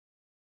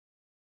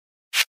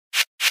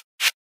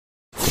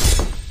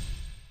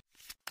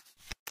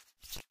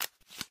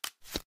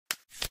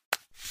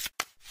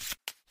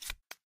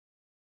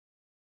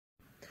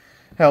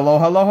Hello,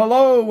 hello,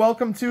 hello.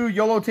 Welcome to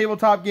YOLO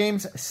Tabletop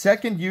Games'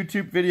 second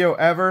YouTube video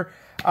ever.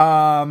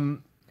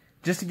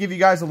 Just to give you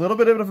guys a little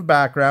bit of a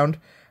background,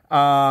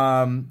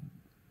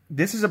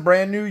 this is a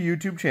brand new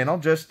YouTube channel,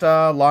 just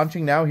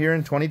launching now here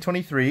in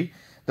 2023.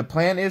 The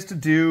plan is to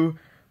do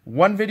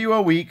one video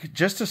a week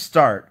just to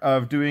start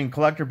of doing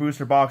collector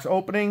booster box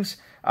openings.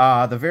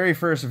 The very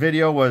first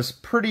video was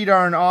pretty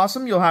darn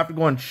awesome. You'll have to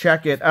go and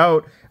check it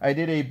out. I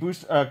did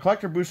a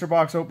collector booster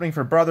box opening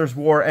for Brothers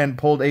War and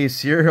pulled a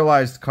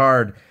serialized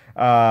card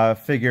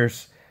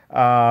figures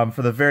for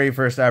the very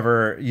first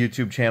ever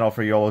YouTube channel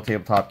for YOLO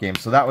Tabletop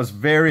Games. So that was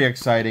very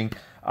exciting.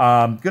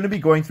 Going to be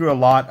going through a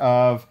lot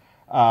of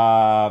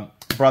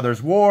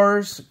Brothers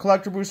Wars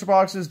collector booster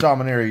boxes,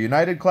 Dominaria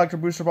United collector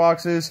booster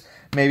boxes,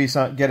 maybe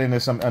get into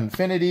some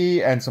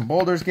Infinity and some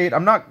Baldur's Gate.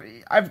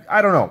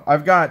 I don't know.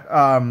 I've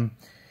got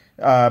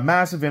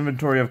massive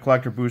inventory of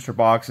collector booster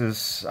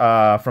boxes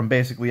from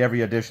basically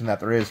every edition that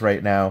there is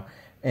right now,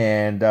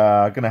 and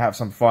gonna have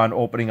some fun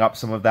opening up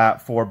some of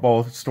that for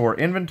both store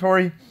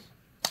inventory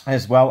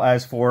as well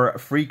as for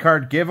free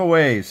card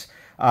giveaways.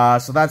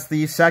 So that's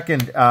the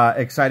second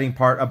exciting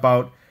part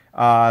about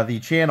the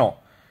channel.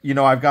 You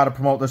know, I've got to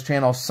promote this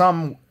channel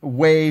some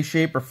way,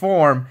 shape, or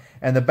form,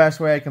 and the best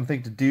way I can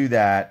think to do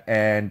that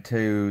and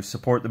to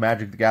support the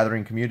Magic the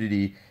Gathering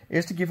community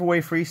is to give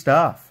away free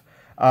stuff.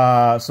 So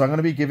I'm going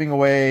to be giving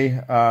away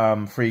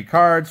free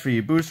cards, free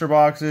booster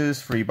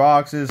boxes, free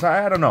boxes,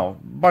 I don't know,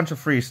 a bunch of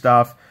free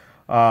stuff.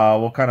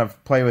 We'll kind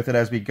of play with it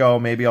as we go.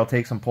 Maybe I'll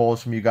take some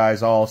polls from you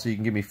guys all so you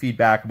can give me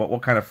feedback about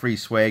what kind of free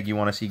swag you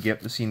want to see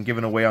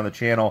given away on the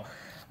channel.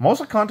 I'm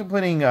also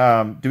contemplating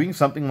doing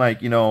something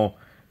like, you know,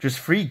 just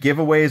free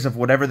giveaways of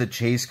whatever the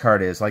chase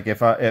card is. Like if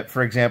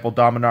for example,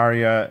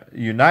 Dominaria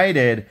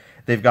United,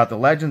 they've got the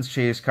Legends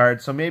chase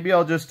card. So maybe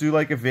I'll just do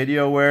like a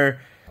video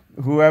where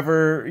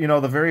whoever, you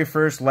know, the very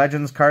first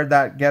Legends card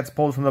that gets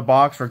pulled from the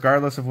box,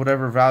 regardless of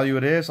whatever value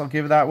it is, I'll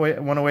give that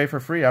one away for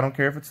free. I don't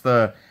care if it's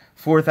the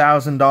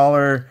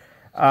 $4,000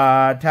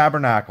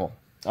 Tabernacle.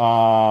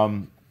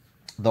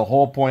 The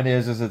whole point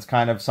is it's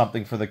kind of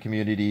something for the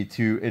community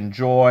to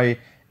enjoy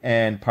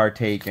and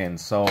partake in.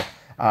 So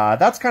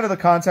that's kind of the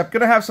concept.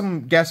 Gonna have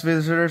some guest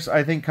visitors,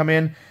 I think, come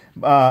in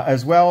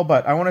as well,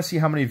 but I want to see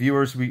how many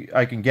viewers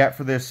I can get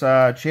for this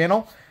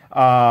channel.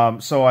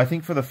 So I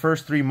think for the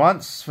first 3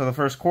 months, for the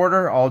first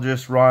quarter, I'll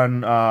just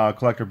run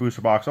collector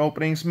booster box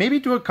openings. Maybe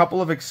do a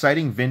couple of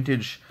exciting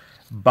vintage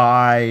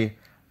buy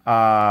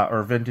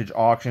or vintage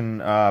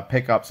auction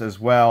pickups as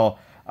well.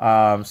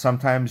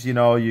 Sometimes, you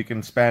know, you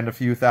can spend a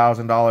few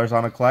 $1,000s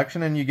on a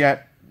collection and you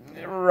get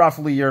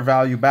roughly your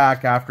value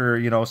back after,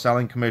 you know,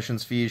 selling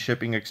commissions, fees,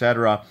 shipping,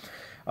 etc.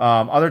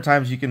 Other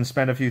times you can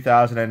spend a few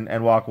thousand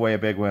and walk away a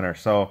big winner.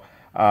 So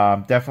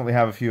definitely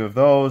have a few of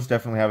those.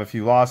 Definitely have a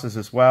few losses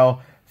as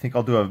well. I think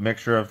I'll do a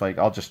mixture of, like,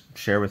 I'll just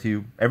share with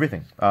you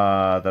everything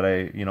that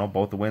I, you know,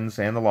 both the wins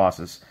and the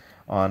losses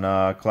on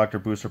collector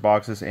booster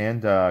boxes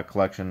and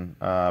collection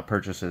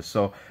purchases.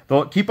 So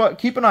keep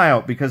an eye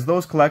out, because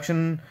those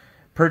collection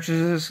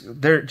purchases,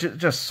 they're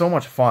just so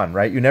much fun,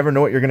 right? You never know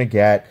what you're going to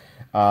get.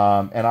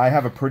 And I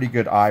have a pretty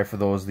good eye for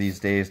those these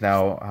days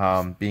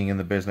now, being in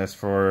the business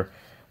for,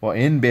 well,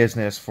 in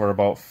business for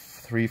about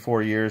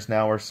 3-4 years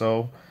now or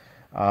so.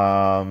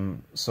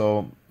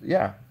 So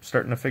yeah,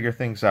 starting to figure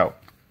things out.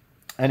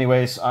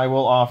 Anyways, I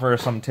will offer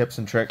some tips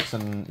and tricks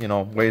and, you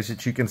know, ways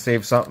that you can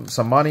save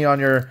some money on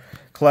your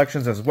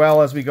collections as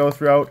well as we go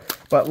throughout.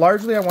 But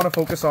largely I want to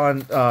focus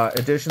on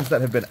editions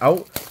that have been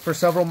out for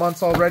several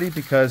months already,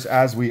 because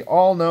as we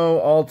all know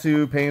all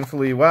too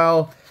painfully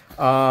well,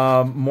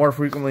 more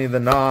frequently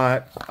than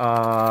not,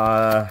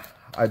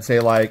 I'd say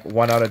like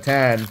 1 out of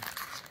 10,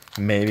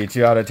 maybe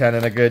 2 out of 10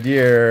 in a good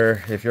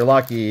year, if you're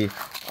lucky.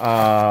 2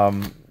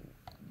 out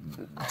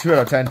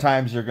of 10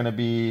 times you're going to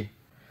be...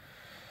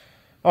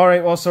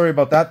 Alright, well, sorry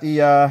about that.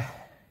 The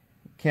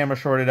camera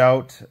shorted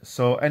out.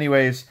 So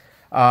anyways,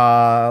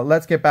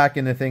 let's get back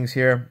into things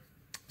here.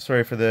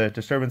 Sorry for the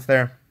disturbance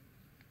there.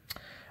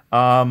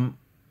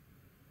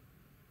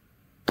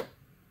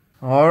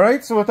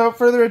 Alright, so without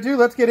further ado,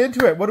 let's get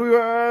into it. What do we?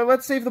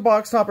 Let's save the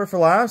box topper for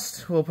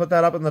last. We'll put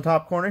that up in the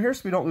top corner here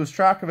so we don't lose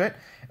track of it.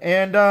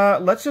 And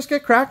let's just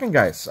get cracking,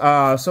 guys.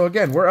 So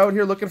again, we're out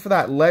here looking for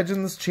that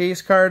Legends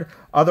chase card.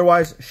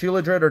 Otherwise,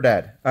 Sheoldred or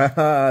dead.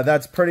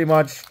 That's pretty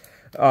much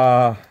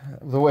the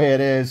way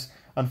it is.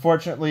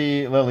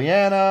 Unfortunately,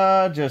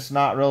 Liliana, just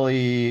not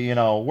really, you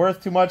know,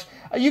 worth too much.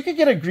 You could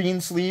get a green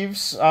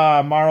sleeves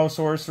Morrow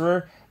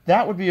Sorcerer.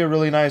 That would be a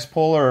really nice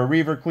pull, or a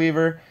Reaver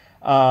Cleaver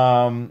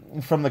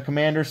from the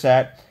Commander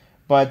set.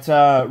 But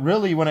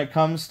really, when it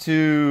comes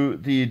to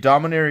the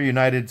Dominaria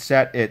United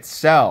set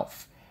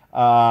itself,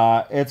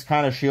 it's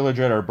kind of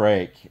Sheoldred or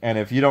break. And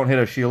if you don't hit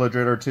a Sheoldred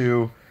or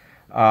two,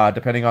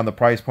 depending on the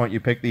price point you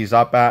pick these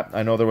up at.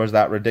 I know there was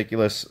that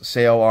ridiculous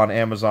sale on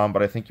Amazon,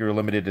 but I think you were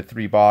limited to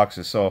 3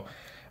 boxes. So,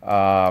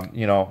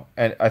 you know,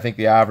 and I think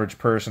the average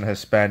person has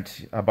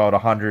spent about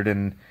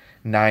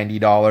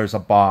 $190 a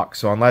box.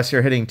 So unless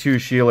you're hitting 2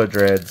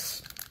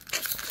 Sheoldreds,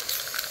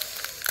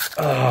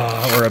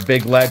 We're a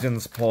big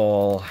Legends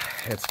pull.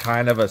 It's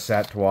kind of a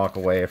set to walk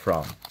away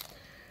from.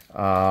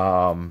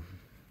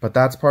 But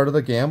that's part of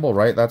the gamble,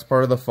 right? That's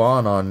part of the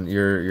fun. On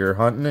you're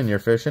hunting and you're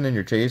fishing and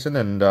you're chasing,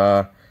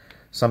 and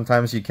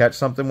sometimes you catch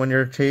something when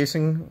you're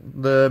chasing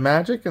the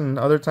magic, and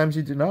other times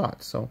you do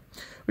not. So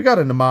we got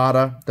a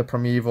Namada, the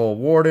Primeval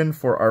Warden,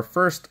 for our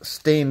first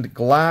stained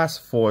glass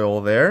foil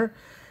there.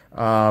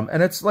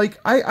 And it's like,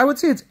 I would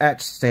say it's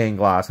etched stained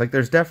glass. Like,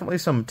 there's definitely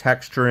some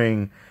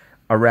texturing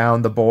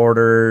around the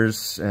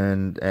borders,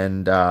 and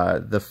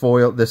the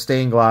foil, the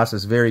stained glass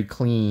is very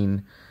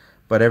clean,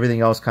 but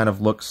everything else kind of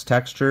looks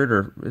textured,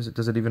 or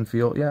does it even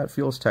feel? Yeah, it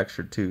feels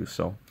textured too.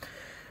 So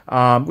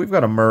we've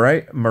got a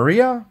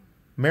Maria,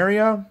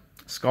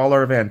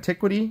 Scholar of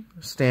Antiquity,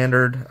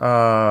 standard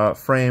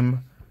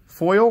frame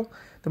foil.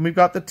 Then we've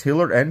got the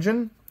Tiller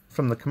Engine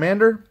from the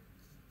Commander.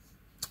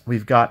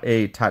 We've got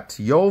a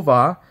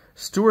Tatyova,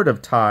 Steward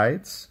of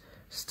Tides,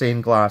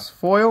 stained glass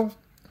foil.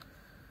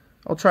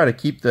 I'll try to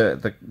keep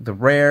the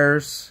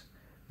rares,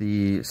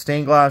 the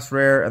stained glass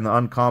rare, and the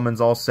uncommons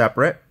all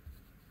separate,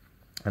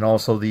 and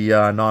also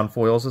the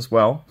non-foils as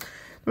well.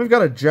 Then we've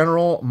got a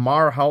General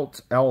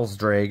Marhault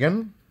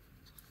Elsdragon,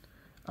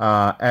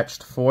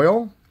 etched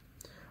foil.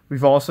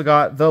 We've also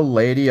got the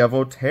Lady of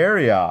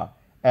Oteria,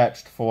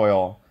 etched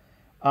foil.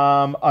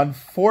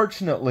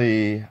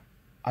 Unfortunately,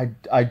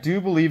 I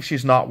do believe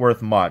she's not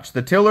worth much.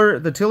 The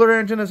Tiller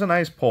Engine is a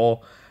nice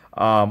pull.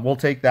 We'll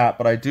take that,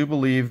 but I do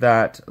believe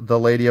that the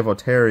Lady of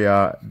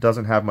Oteria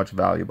doesn't have much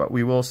value, but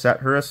we will set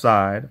her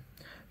aside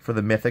for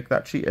the mythic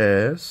that she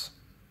is.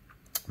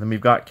 Then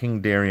we've got King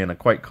Darien, a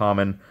quite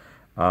common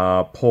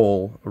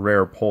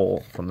rare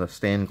pull from the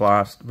stained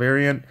glass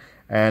variant,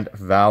 and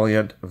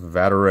Valiant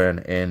Veteran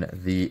in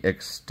the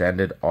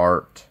extended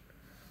art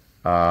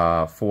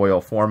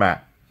foil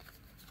format,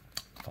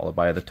 followed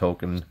by the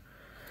token.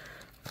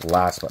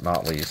 Last but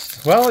not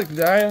least, well,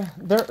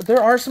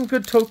 there are some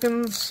good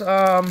tokens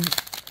that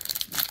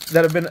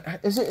have been.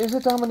 Is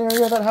it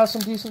Dominaria that has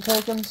some decent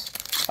tokens?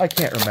 I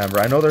can't remember.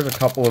 I know there's a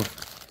couple of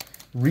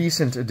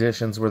recent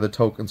editions where the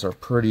tokens are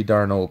pretty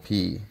darn OP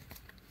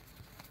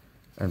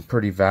and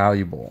pretty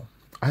valuable.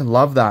 I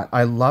love that.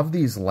 I love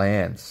these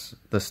lands,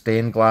 the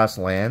stained glass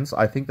lands.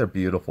 I think they're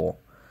beautiful.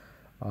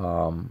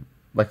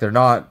 Like, they're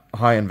not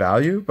high in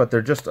value, but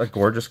they're just a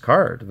gorgeous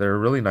card. They're a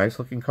really nice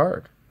looking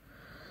card.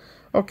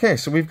 Okay,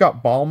 so we've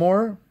got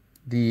Balmor,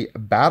 the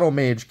Battle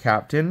Mage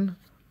Captain,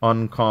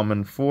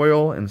 uncommon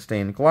foil in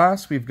stained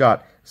glass. We've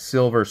got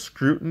Silver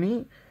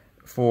Scrutiny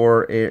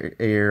for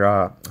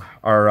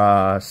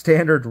our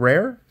standard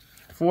rare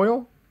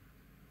foil.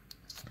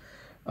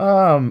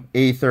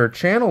 Aether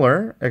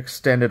Channeler,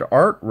 extended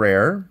art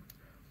rare.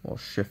 We'll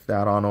shift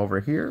that on over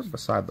here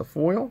beside the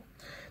foil.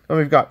 Then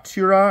we've got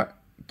Tura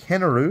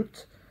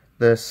Kennerut,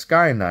 the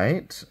Sky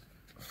Knight,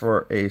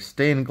 for a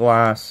stained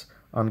glass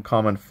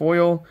uncommon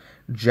foil.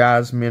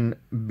 Jasmine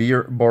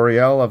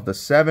Boreal of the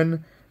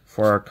Seven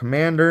for our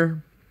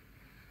Commander.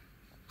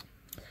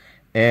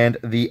 And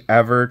the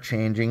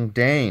Ever-Changing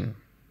Dane,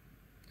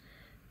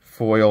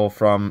 foil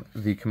from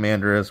the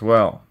Commander as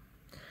well.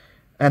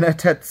 And a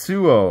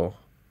Tetsuo,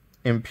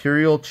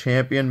 Imperial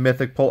Champion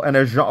mythic pull. And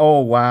a...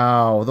 Oh,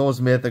 wow, those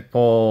mythic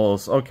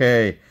pulls.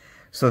 Okay,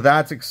 so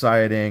that's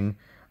exciting.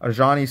 A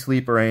Ajani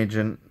Sleeper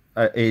Agent,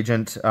 a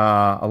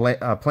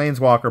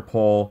Planeswalker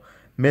pull,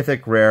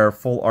 mythic rare,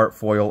 full art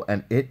foil,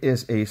 and it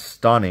is a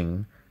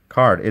stunning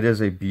card. It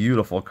is a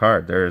beautiful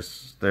card.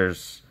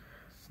 There's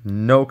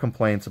no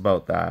complaints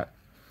about that.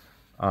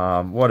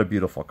 What a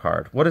beautiful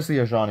card. What is the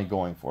Ajani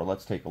going for?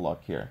 Let's take a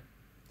look here.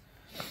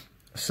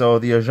 So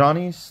the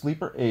Ajani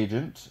Sleeper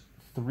Agent,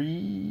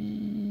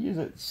 is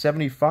it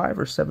 75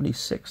 or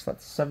 76?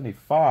 That's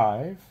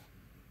 75.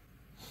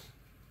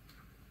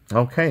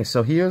 Okay,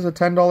 so he is a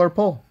 $10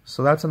 pull.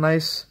 So that's a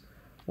nice...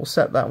 We'll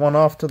set that one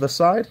off to the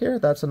side here.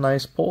 That's a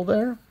nice pull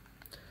there.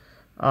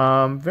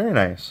 Very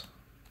nice.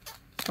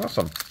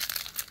 Awesome.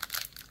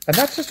 And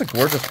that's just a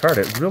gorgeous card.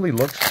 It really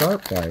looks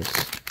sharp, guys.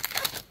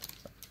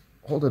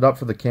 Hold it up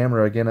for the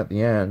camera again at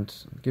the end.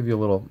 Give you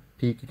a little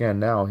peek again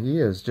now. He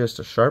is just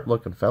a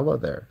sharp-looking fella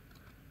there.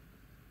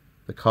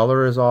 The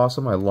color is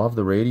awesome. I love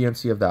the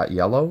radiancy of that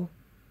yellow.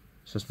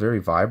 It's just very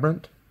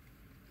vibrant.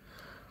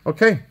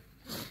 Okay,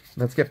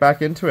 let's get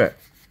back into it.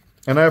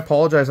 And I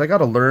apologize, I got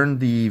to learn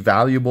the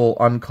valuable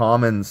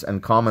uncommons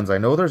and commons. I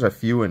know there's a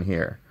few in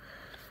here.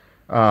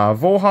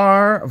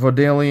 Vohar,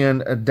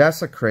 Vodalian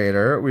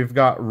Desecrator. We've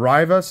got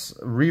Rivas,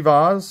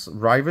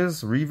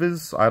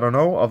 I don't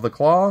know, of the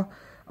Claw.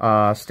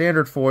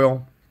 Standard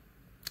foil.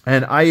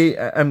 And I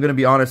am going to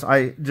be honest,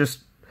 I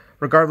just,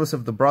 regardless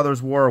of the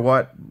Brothers War or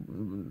what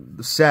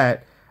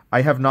set,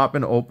 I have not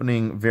been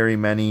opening very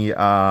many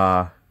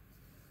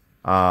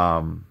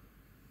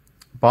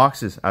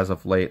boxes as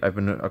of late. I've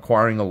been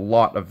acquiring a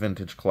lot of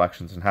vintage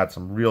collections and had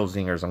some real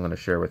zingers I'm going to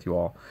share with you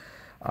all.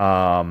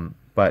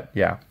 But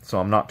yeah, so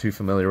I'm not too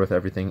familiar with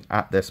everything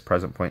at this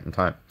present point in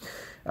time.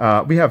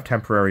 We have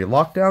Temporary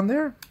Lockdown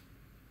there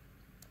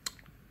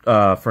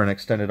for an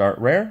extended art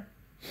rare.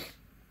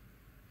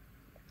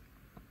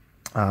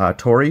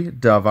 Tori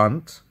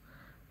Davant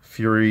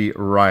Fury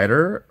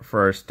Rider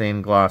for our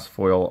stained glass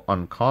foil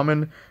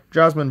uncommon.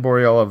 Jasmine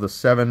Boreal of the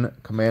 7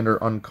 Commander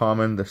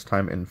uncommon, this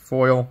time in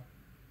foil.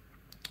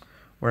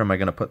 Where am I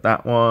going to put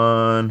that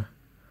one?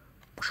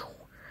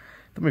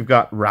 Then we've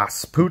got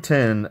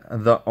Rasputin,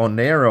 the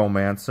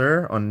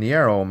Oneromancer,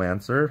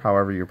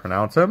 however you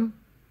pronounce him.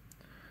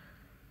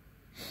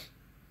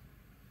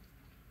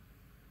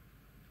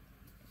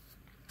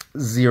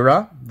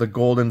 Zira, the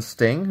Golden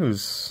Sting,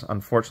 who's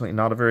unfortunately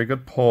not a very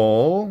good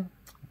pull.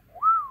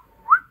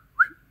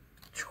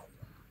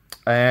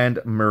 And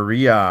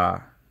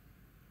Maria,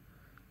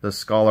 the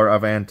Scholar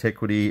of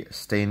Antiquity,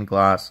 stained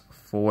glass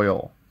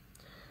foil.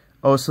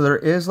 Oh, so there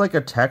is like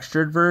a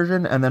textured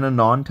version and then a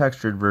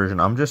non-textured version.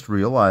 I'm just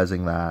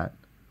realizing that.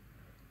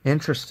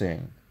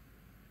 Interesting.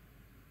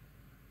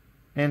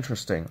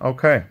 Interesting.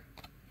 Okay.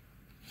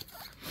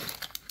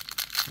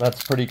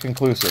 That's pretty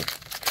conclusive.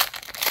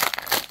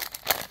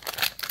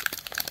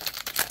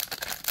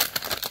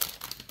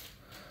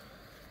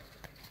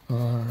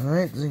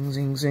 Alright, zing,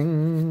 zing,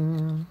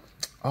 zing.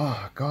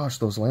 Oh, gosh,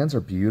 those lands are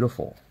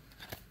beautiful.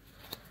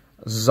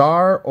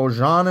 Tsar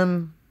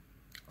Ojanen,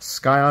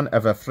 Skyon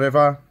of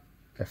Efrava,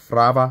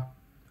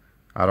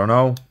 I don't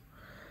know.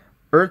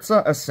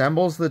 Urza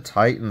Assembles the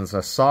Titans,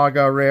 a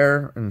Saga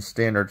rare in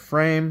standard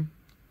frame.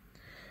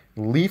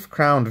 Leaf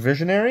Crowned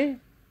Visionary,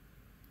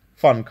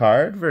 fun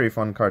card, very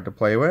fun card to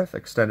play with,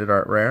 extended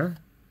art rare.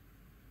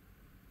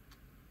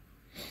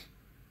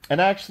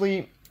 And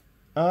actually,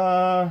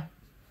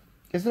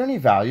 is there any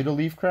value to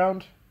Leaf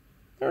Crowned?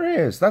 There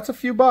is. That's a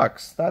few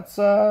bucks. That's,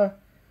 yeah,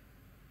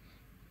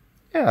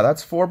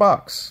 that's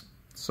 $4.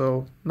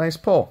 So, nice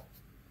pull.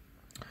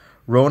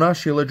 Rona,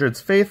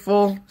 Sheoldred's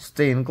Faithful,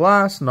 Stained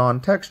Glass,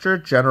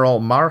 Non-Textured, General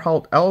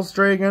Marhalt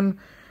Elsdragon,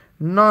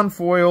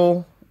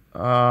 Non-Foil,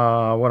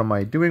 what am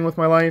I doing with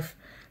my life?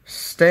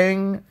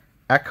 Stang,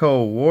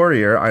 Echo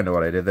Warrior, I know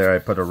what I did there, I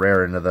put a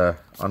rare into the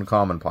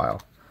uncommon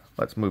pile.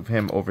 Let's move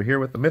him over here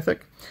with the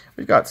Mythic.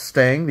 We've got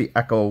Stang, the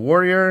Echo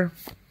Warrior,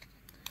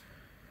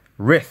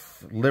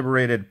 Rith,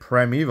 Liberated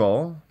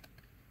Primeval,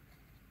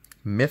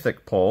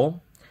 Mythic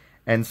pull,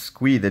 and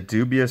Squee, the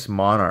Dubious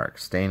Monarch,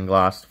 Stained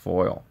Glass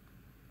foil.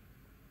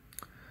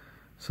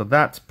 So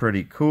that's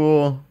pretty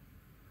cool.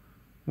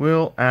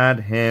 We'll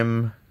add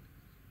him.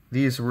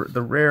 The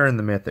rare and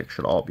the mythic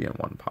should all be in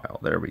one pile.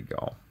 There we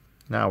go.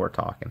 Now we're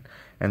talking.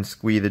 And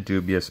Squee, the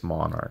Dubious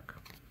Monarch.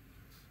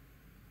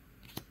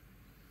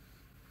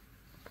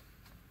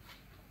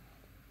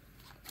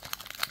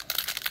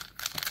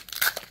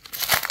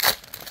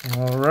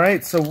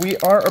 Alright, so we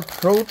are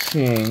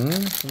approaching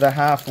the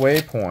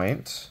halfway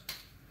point.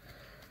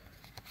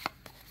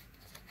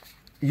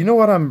 You know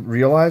what I'm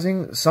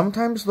realizing?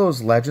 Sometimes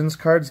those Legends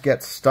cards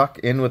get stuck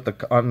in with the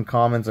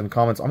uncommons and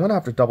commons. I'm going to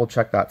have to double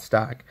check that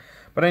stack.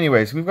 But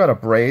anyways, we've got a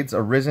Braids,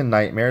 a Risen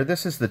Nightmare.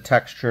 This is the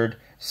textured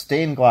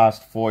stained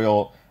glass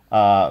foil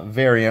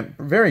variant.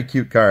 Very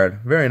cute card.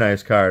 Very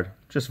nice card.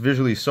 Just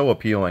visually so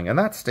appealing. And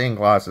that stained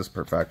glass is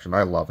perfection.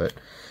 I love it.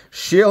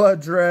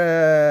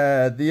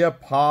 Sheoldred, the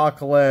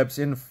Apocolypse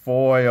in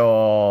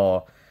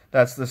foil.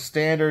 That's the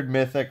standard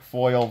mythic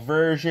foil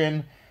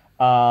version.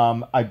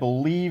 I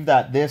believe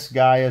that this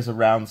guy is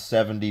around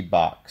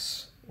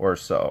 $70 or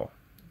so.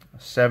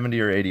 70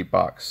 or 80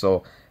 bucks.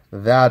 So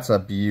that's a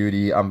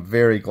beauty. I'm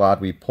very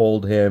glad we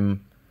pulled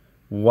him.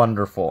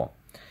 Wonderful.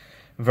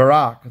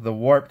 Virak, the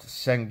Warped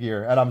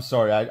Sengir. And I'm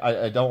sorry,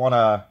 I don't want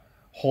to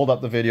hold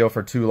up the video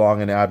for too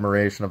long in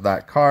admiration of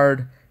that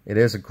card. It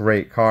is a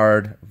great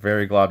card.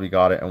 Very glad we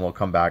got it, and we'll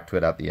come back to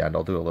it at the end.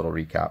 I'll do a little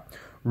recap.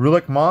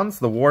 Rulik Mons,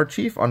 the War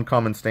Chief,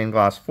 uncommon stained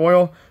glass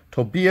foil.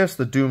 Tobias,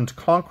 the Doomed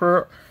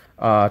Conqueror,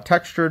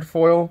 textured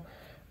foil.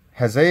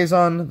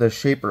 Hazazon, the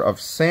Shaper of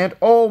Sand.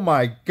 Oh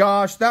my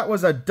gosh, that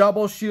was a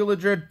double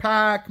Sheoldred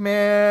pack,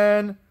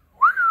 man.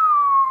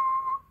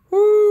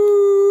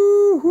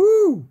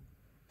 Woo-hoo.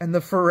 And the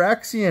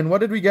Phyrexian, what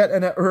did we get?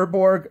 And an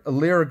Urborg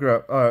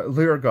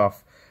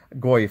Lyrgoth.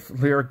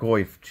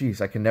 Lyrgoyf.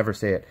 Jeez, I can never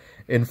say it.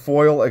 In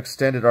foil,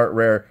 extended art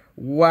rare.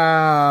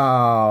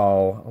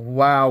 Wow.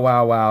 Wow,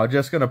 wow, wow.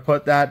 Just going to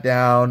put that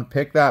down,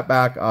 pick that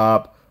back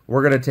up.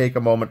 We're going to take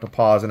a moment to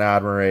pause in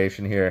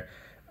admiration here.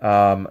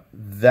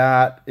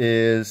 That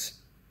is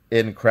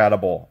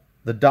incredible.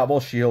 The double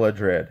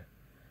Sheoldred.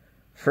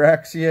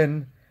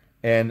 Phyrexian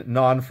and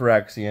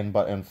non-Phyrexian,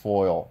 but in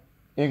foil.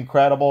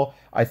 Incredible.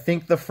 I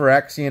think the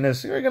Phyrexian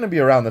is going to be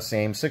around the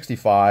same,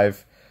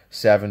 65,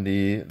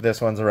 70.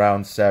 This one's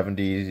around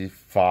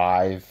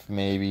 75,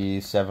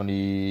 maybe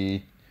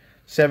 70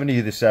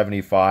 to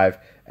 75.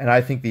 And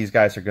I think these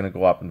guys are going to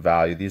go up in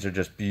value. These are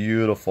just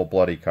beautiful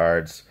bloody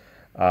cards.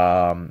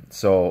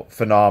 So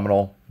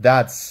phenomenal.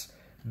 That's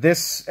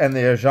this and the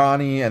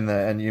Ajani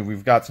and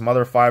we've got some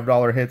other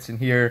 $5 hits in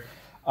here.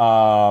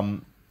 Oh,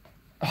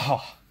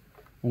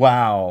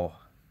 wow.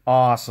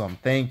 Awesome.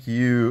 Thank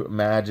you,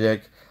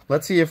 Magic.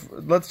 Let's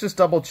just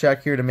double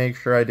check here to make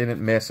sure I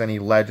didn't miss any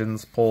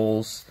Legends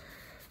pulls.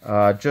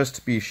 Just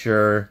to be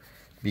sure,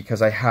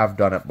 because I have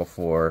done it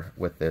before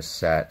with this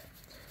set.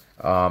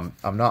 I'm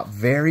not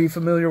very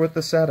familiar with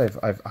the set.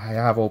 I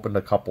have opened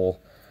a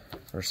couple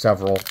or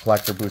several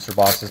collector booster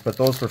boxes, but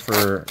those were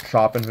for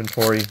shop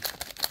inventory.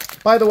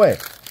 By the way,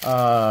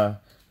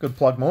 good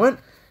plug moment.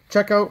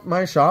 Check out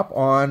my shop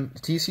on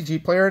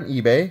TCGplayer and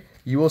eBay.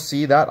 You will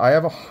see that I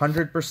have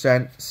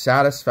 100%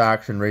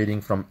 satisfaction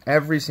rating from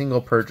every single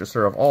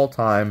purchaser of all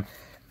time,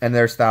 and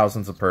there's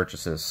thousands of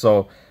purchases.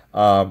 So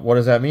what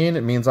does that mean?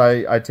 It means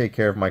I take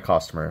care of my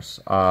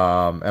customers.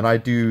 And I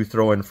do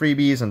throw in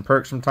freebies and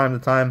perks from time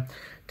to time.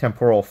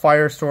 Temporal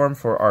Firestorm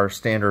for our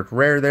standard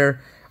rare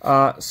there.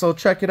 So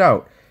check it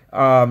out.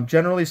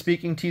 Generally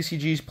speaking,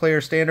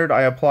 TCGplayer standard,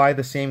 I apply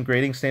the same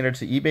grading standards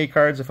to eBay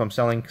cards if I'm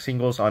selling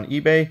singles on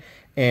eBay.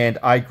 And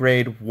I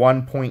grade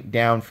 1 point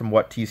down from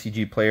what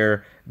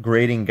TCGplayer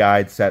grading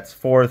guide sets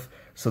forth.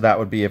 So that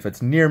would be if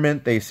it's near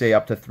mint, they say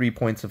up to 3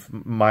 points of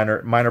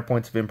minor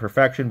points of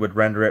imperfection would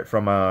render it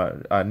from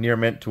a near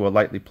mint to a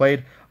lightly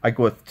played. I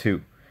go with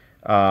 2.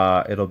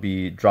 It'll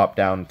be dropped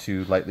down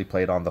to lightly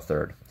played on the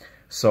 3rd.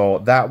 So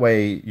that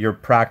way you're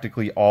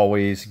practically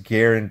always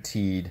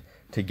guaranteed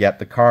to get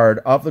the card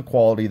of the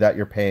quality that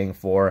you're paying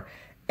for.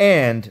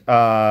 And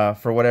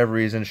for whatever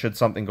reason, should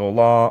something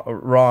go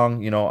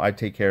wrong, you know, I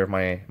take care of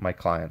my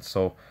clients.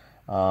 So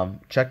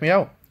check me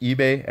out.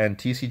 eBay and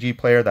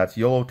TCGplayer, that's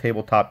YOLO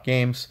Tabletop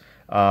Games.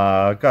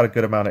 Got a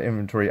good amount of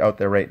inventory out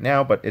there right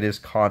now, but it is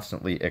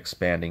constantly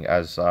expanding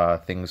as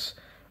things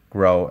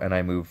grow and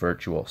I move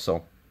virtual.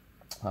 So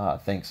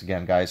thanks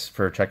again, guys,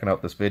 for checking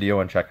out this video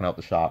and checking out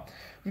the shop.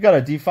 We've got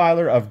a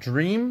Defiler of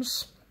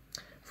Dreams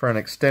for an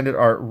extended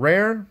art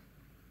rare.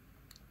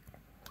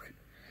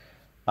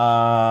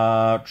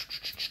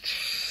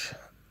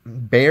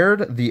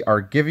 Baird, the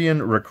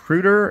Argivian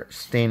Recruiter,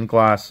 stained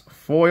glass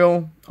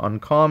foil,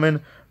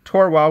 uncommon.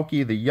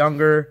 Torwalki, the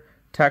Younger,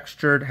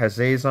 textured.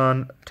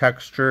 Hazazon,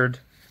 textured.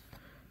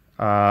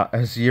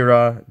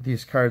 Azira,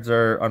 these cards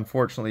are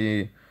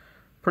unfortunately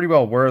pretty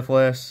well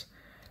worthless.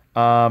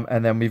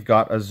 And then we've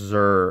got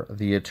Azur,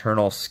 the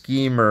Eternal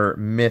Schemer,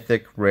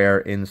 mythic rare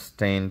in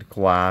stained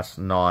glass,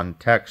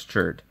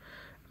 non-textured.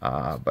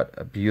 But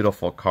a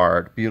beautiful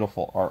card,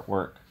 beautiful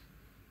artwork.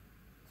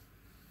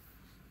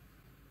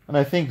 And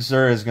I think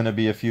Zur is going to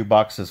be a few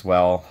bucks as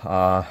well,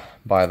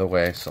 by the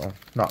way, so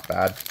not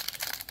bad.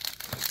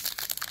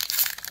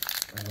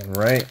 All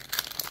right.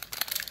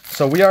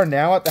 So we are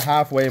now at the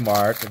halfway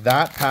mark.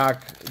 That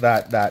pack,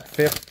 that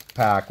 5th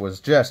pack was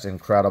just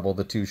incredible.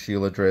 The 2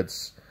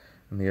 Sheoldreds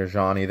and the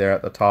Ajani there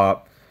at the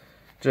top.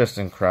 Just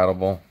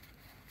incredible.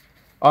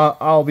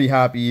 I'll be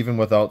happy even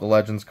without the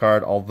Legends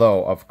card,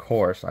 although, of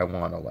course, I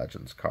want a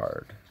Legends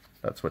card.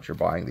 That's what you're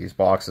buying these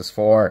boxes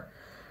for.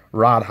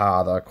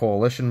 Radha, the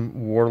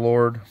Coalition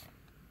Warlord.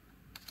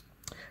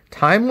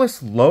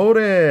 Timeless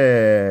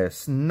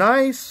Lotus.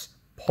 Nice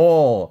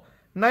pull.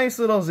 Nice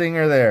little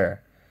zinger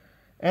there.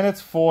 And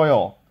it's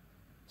foil.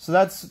 So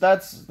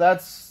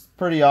that's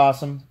pretty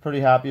awesome.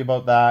 Pretty happy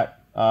about that.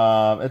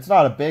 It's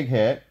not a big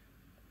hit.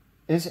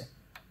 Is it?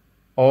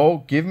 Oh,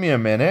 give me a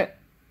minute.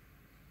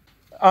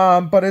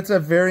 But it's a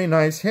very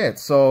nice hit.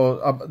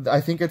 So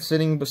I think it's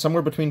sitting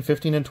somewhere between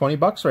 15 and 20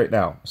 bucks right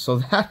now. So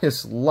that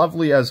is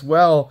lovely as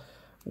well.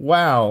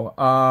 Wow.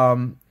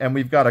 And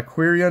we've got a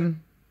Quirion.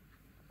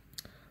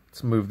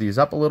 Let's move these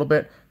up a little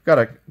bit. We've got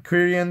a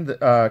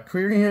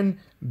Quirion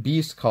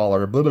Beast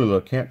Collar. Blah, blah, blah.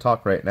 Can't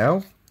talk right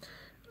now.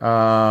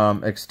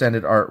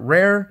 Extended art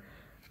rare.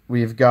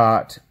 We've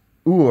got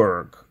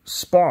Urg,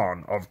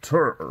 Spawn of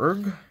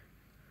Turg.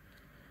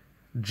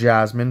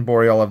 Jasmine,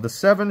 Boreal of the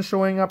Seven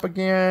showing up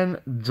again.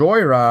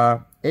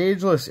 Joyra,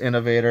 Ageless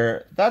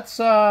Innovator. That's,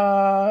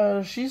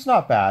 she's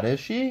not bad, is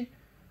she?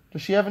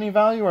 Does she have any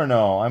value or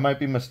no? I might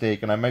be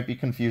mistaken. I might be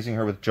confusing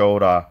her with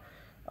Joda.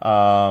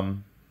 Oh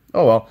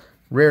well.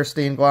 Rare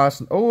stained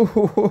glass.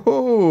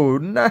 Oh,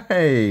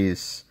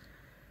 nice.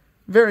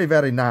 Very,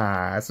 very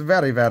nice.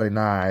 Very, very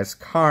nice.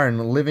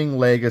 Karn, Living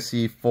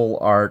Legacy, full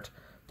art.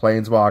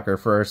 Planeswalker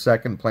for our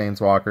second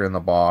Planeswalker in the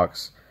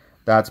box.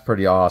 That's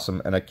pretty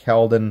awesome. And a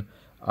Keldon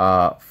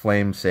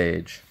Flame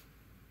Sage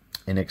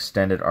in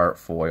extended art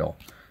foil.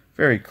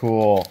 Very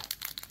cool.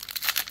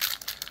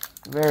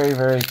 Very,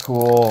 very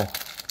cool.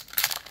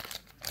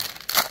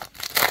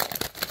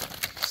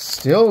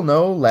 Still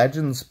no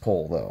Legends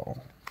pull, though.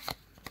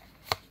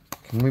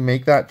 Can we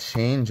make that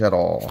change at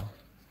all?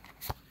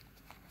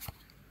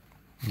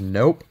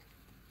 Nope.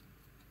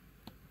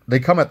 They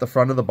come at the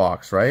front of the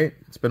box, right?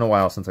 It's been a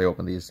while since I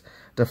opened these.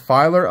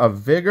 Defiler of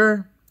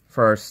Vigor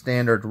for our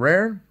standard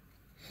rare.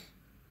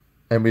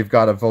 And we've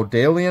got a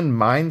Vodalian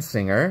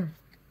Mindsinger.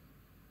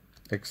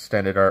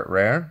 Extended art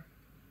rare.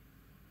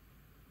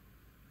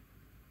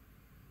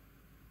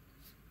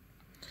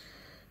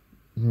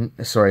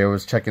 Sorry, I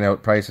was checking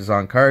out prices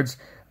on cards.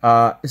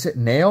 Is it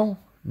Nail?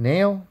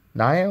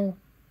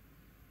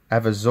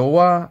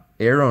 Avazoa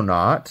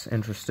Aeronaut.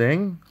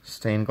 Interesting.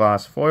 Stained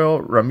glass foil.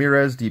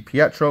 Ramirez Di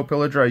Pietro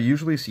Pillager. I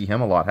usually see him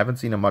a lot. Haven't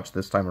seen him much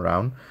this time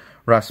around.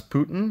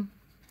 Rasputin.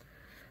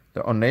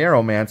 The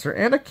Oneiromancer.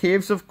 And a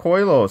Caves of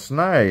Koilos.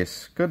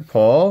 Nice. Good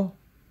pull.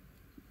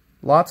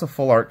 Lots of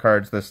full art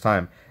cards this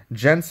time.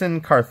 Jensen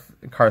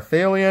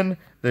Carthalion.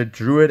 The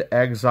Druid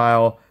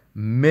Exile.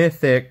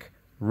 Mythic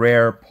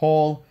rare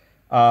pull.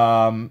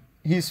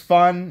 He's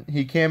fun.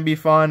 He can be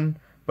fun,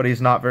 but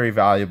he's not very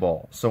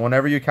valuable. So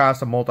whenever you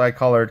cast a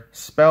multicolored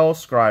spell,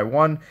 scry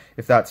 1.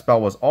 If that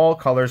spell was all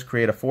colors,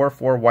 create a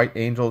 4/4 white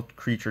angel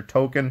creature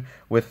token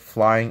with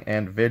flying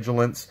and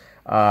vigilance.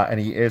 And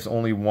he is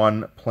only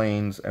 1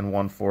 plains and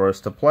 1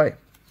 forest to play,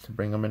 to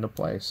bring him into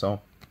play.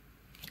 So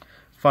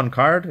fun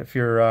card if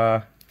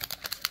you're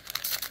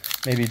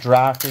maybe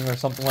drafting or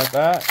something like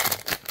that.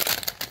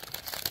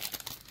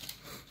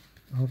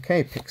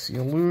 Okay, Pixie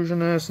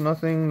Illusionist,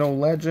 nothing, no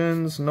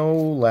legends, no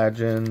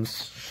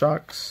legends.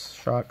 Shucks,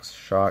 shucks,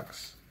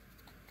 shucks.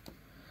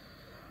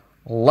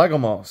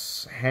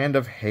 Legomos, Hand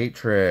of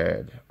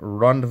Hatred.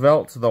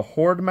 Rundvelt, the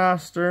Horde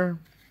Master.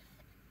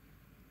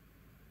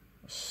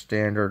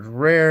 Standard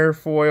Rare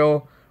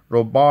foil.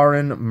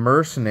 Robaran,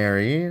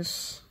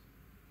 Mercenaries.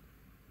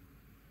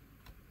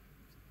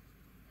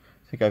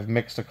 I think I've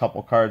mixed a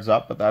couple cards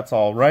up, but that's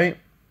all right.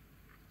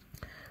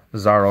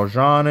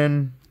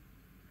 Zarojanin.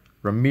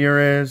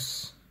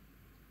 Ramirez.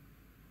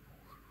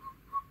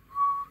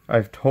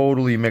 I've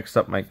totally mixed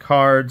up my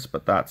cards,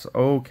 but that's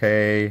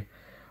okay.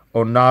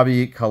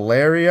 Onabi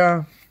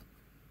Caleria.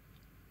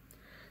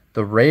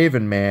 The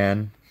Raven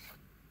Man.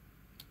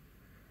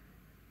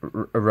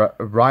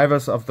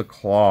 Rivas of the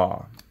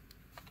Claw.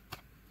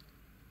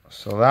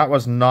 So that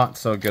was not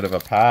so good of a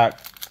pack.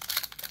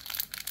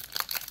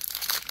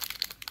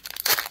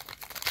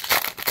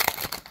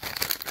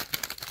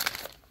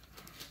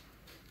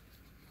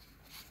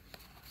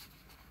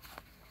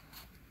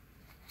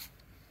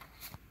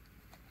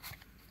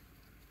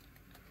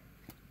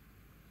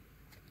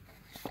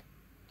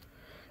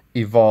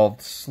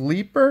 Evolved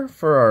Sleeper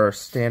for our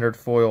standard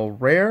foil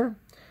rare.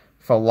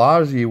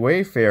 Falaji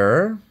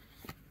Wayfarer.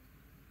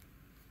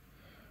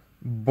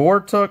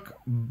 Bortuk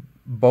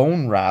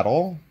Bone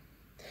Rattle.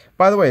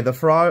 By the way, the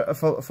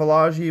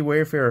Falaji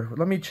Wayfarer,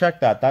 let me check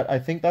that. I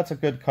think that's a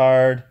good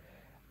card.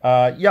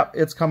 Yep,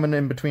 it's coming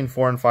in between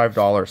 $4 and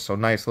 $5, so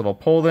nice little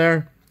pull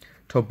there.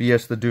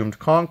 Tobias the Doomed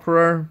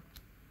Conqueror.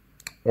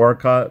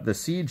 Orca the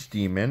Siege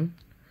Demon.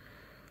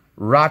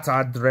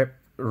 Ratadrabek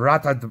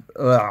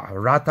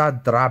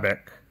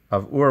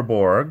of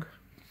Urborg,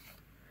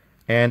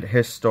 and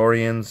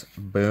Historian's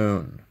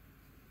Boon.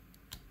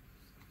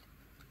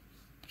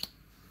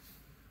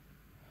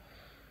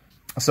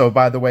 So,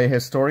 by the way,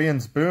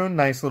 Historian's Boon,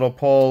 nice little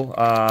pull.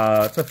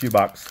 It's a few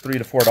bucks, $3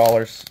 to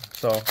 $4.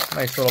 So,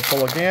 nice little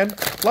pull again.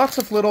 Lots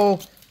of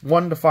little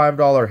 $1 to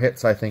 $5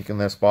 hits, I think, in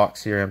this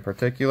box here in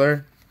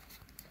particular.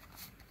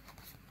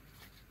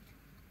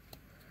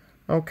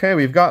 Okay,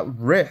 we've got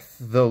Rith,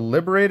 the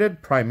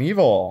Liberated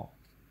Primeval.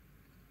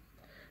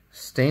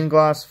 Stained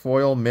Glass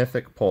Foil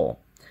Mythic Pull.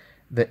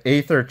 The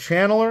Aether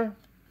Channeler.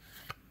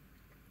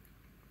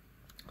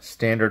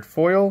 Standard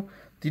Foil.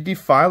 The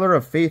Defiler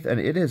of Faith,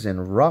 and it is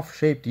in rough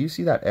shape. Do you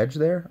see that edge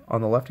there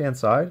on the left-hand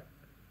side?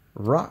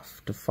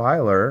 Rough.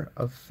 Defiler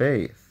of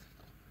Faith.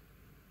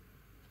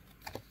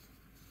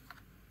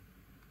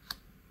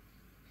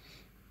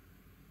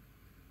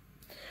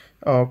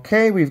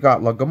 Okay, we've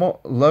got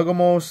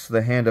Legomos,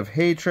 the Hand of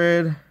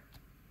Hatred.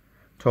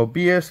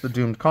 Tobias, the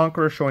Doomed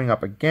Conqueror, showing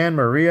up again.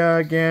 Maria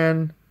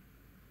again.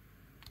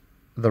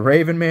 The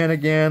Raven Man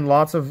again.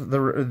 Lots of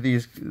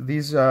these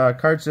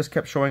cards just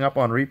kept showing up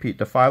on repeat.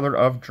 Defiler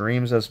of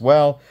Dreams as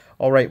well.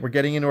 All right, we're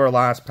getting into our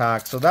last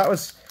pack. So that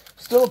was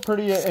still a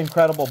pretty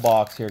incredible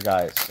box here,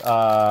 guys.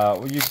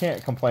 You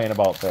can't complain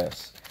about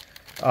this.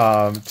 2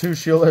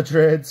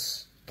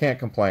 Sheoldreds. Can't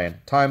complain.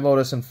 Time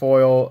Lotus and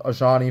foil,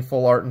 Ajani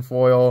full art and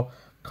foil,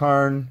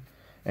 Karn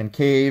and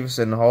Caves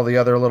and all the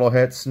other little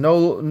hits.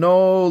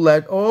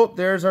 Oh,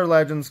 there's our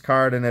Legends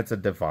card, and it's a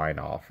Divine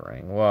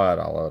Offering. What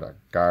a load of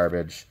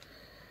garbage.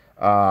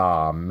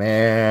 Ah,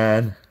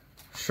 man.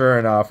 Sure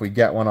enough, we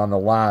get one on the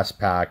last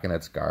pack, and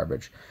it's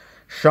garbage.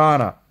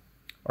 Shana,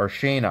 or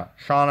Shana.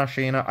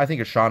 Shana. I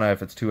think it's Shana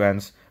if it's 2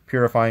 N's.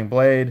 Purifying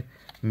Blade,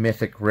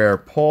 Mythic Rare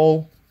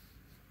Pull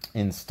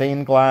in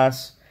Stained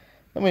Glass.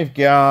 Then we've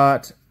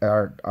got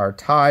our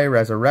Tie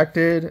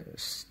Resurrected,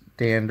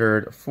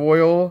 Standard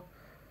Foil,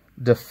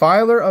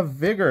 Defiler of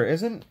Vigor.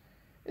 Isn't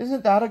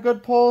that a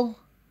good pull?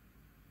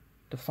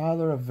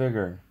 Defiler of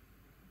Vigor.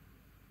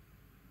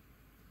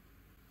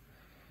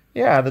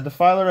 Yeah, the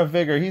Defiler of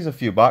Vigor, he's a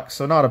few bucks,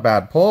 so not a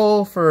bad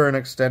pull for an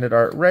extended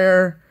art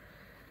rare.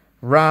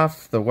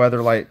 Raf, the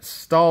Weatherlight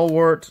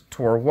Stalwart,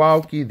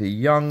 Torwauki the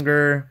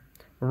Younger,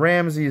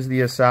 Ramses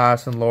the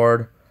Assassin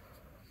Lord,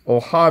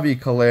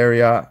 Ohabi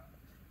Caleria,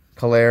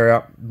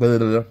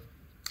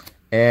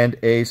 and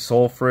a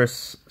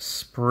Sulphurous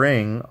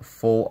Spring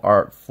full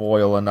art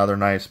foil, another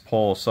nice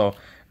pull. So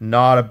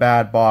not a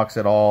bad box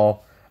at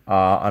all.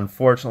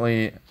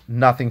 Unfortunately,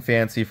 nothing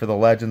fancy for the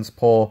Legends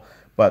pull,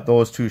 but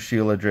those 2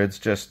 Sheoldreds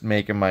just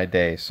making my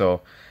day. So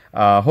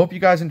hope you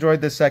guys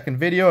enjoyed this second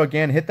video.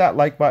 Again, hit that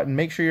like button,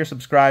 make sure you're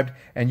subscribed,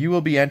 and you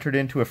will be entered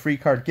into a free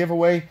card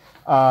giveaway.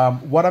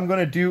 What I'm going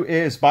to do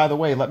is, by the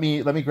way, let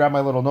me grab my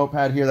little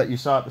notepad here that you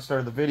saw at the start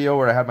of the video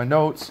where I had my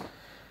notes.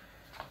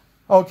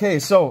 Okay,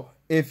 so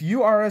if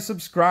you are a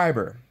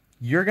subscriber,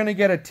 you're going to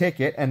get a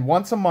ticket, and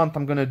once a month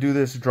I'm going to do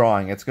this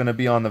drawing. It's going to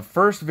be on the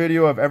first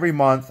video of every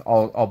month.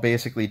 I'll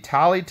basically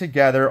tally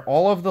together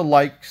all of the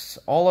likes,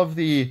 all of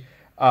the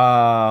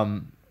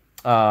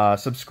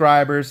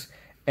subscribers,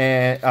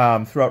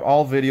 and throughout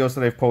all videos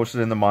that I've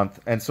posted in the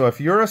month. And so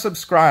if you're a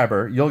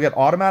subscriber, you'll get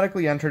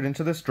automatically entered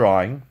into this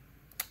drawing,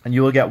 and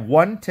you will get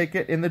one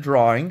ticket in the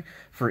drawing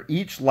for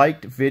each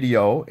liked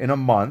video in a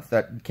month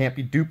that can't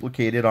be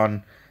duplicated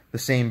on the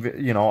same,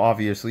 you know,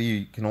 obviously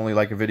you can only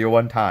like a video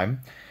one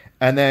time.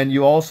 And then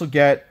you also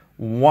get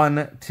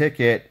one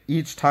ticket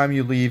each time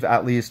you leave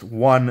at least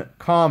one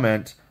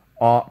comment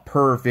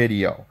per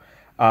video.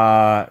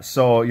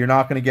 So you're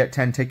not going to get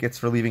 10 tickets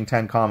for leaving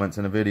 10 comments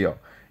in a video.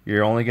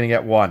 You're only going to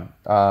get one.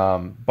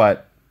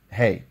 But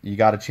hey, you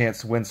got a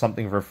chance to win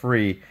something for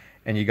free,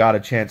 and you got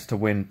a chance to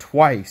win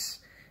twice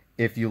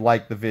if you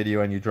like the video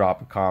and you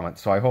drop a comment.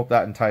 So I hope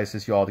that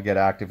entices you all to get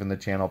active in the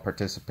channel,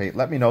 participate.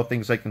 Let me know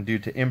things I can do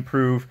to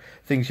improve,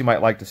 things you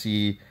might like to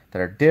see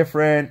that are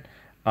different,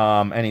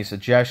 any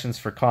suggestions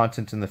for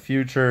content in the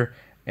future,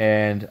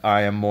 and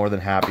I am more than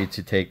happy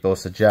to take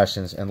those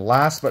suggestions. And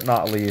last but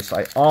not least,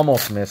 I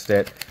almost missed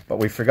it, but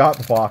we forgot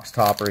the box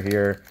topper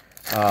here.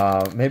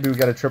 Maybe we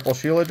got a triple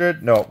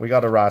Sheoldred? No, we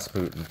got a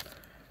Rasputin.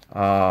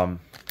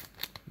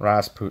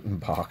 Rasputin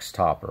box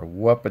topper.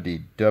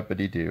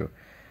 Whoopity-doopity-doo.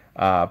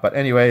 But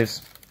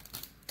anyways,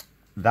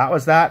 that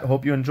was that.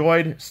 Hope you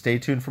enjoyed. Stay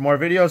tuned for more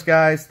videos,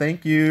 guys.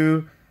 Thank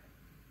you.